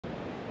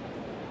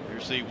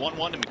Here's the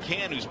 1-1 to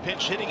McCann, who's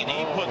pinch hitting, and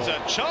he puts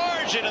a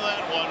charge into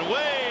that one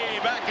way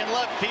back in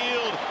left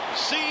field.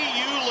 See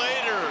you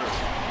later.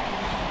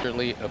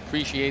 Certainly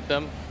appreciate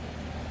them.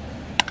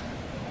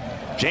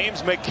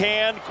 James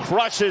McCann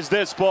crushes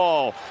this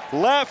ball.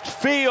 Left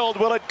field.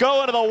 Will it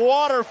go into the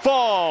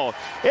waterfall?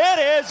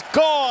 It is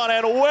gone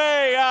and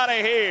way out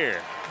of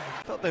here.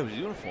 I thought that was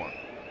uniform.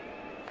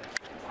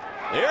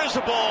 There's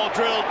the ball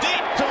drilled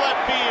deep to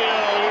left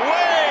field.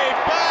 Way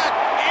back.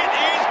 It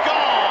is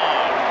gone.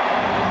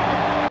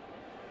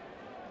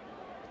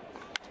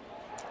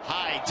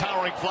 High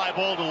towering fly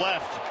ball to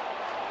left.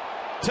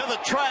 To the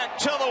track,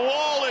 to the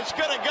wall. It's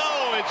going to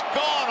go. It's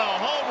gone. A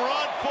home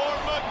run for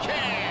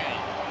McCann.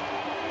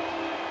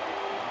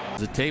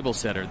 As a table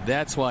setter,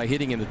 that's why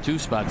hitting in the 2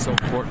 spot is so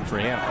important for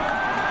him.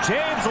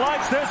 James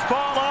lights this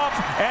ball up,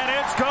 and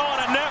it's going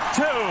to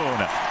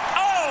Neptune.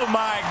 Oh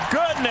my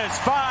goodness,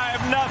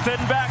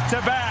 5-0 back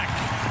to back.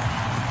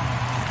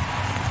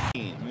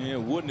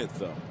 Man, wouldn't it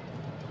though?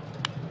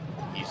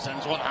 He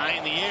sends one high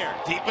in the air,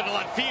 deep into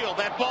left field.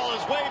 That ball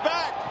is way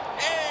back,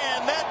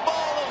 and that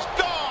ball is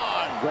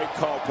gone. Great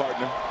call,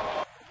 partner.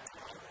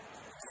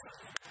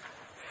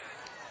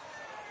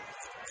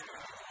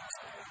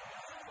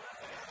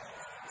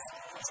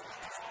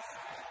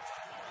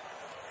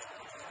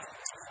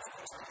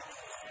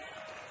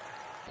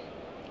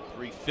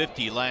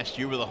 .350 last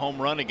year with a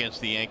home run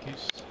against the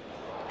Yankees.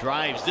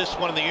 Drives this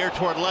one in the air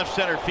toward left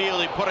center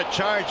field. He put a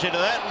charge into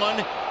that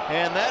one,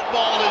 and that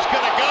ball is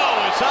going to go.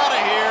 It's out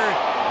of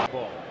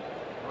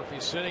here. Murphy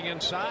sitting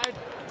inside.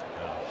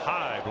 A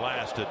high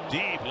blast to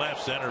deep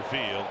left center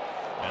field,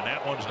 and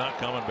that one's not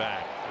coming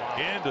back.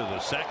 Into the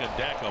second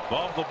deck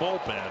above the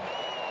bullpen.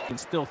 And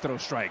still throw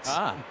strikes.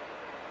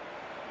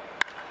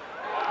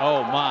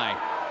 Oh my.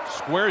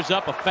 Squares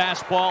up a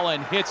fastball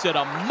and hits it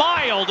a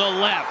mile to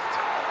left.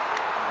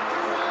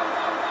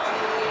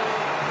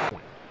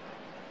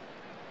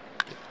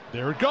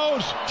 There it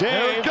goes. James,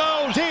 there it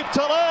goes. Deep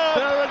to left.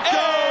 There it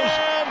goes.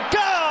 And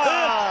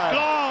gone. It's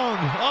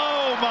gone.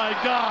 Oh my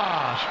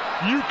gosh.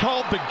 You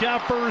called the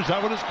gapper. Is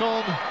that what it's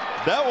called?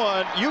 That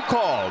one you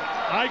called.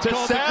 I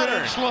called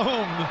Saturn.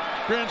 the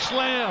Grand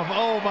Slam.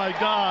 Oh my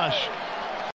gosh.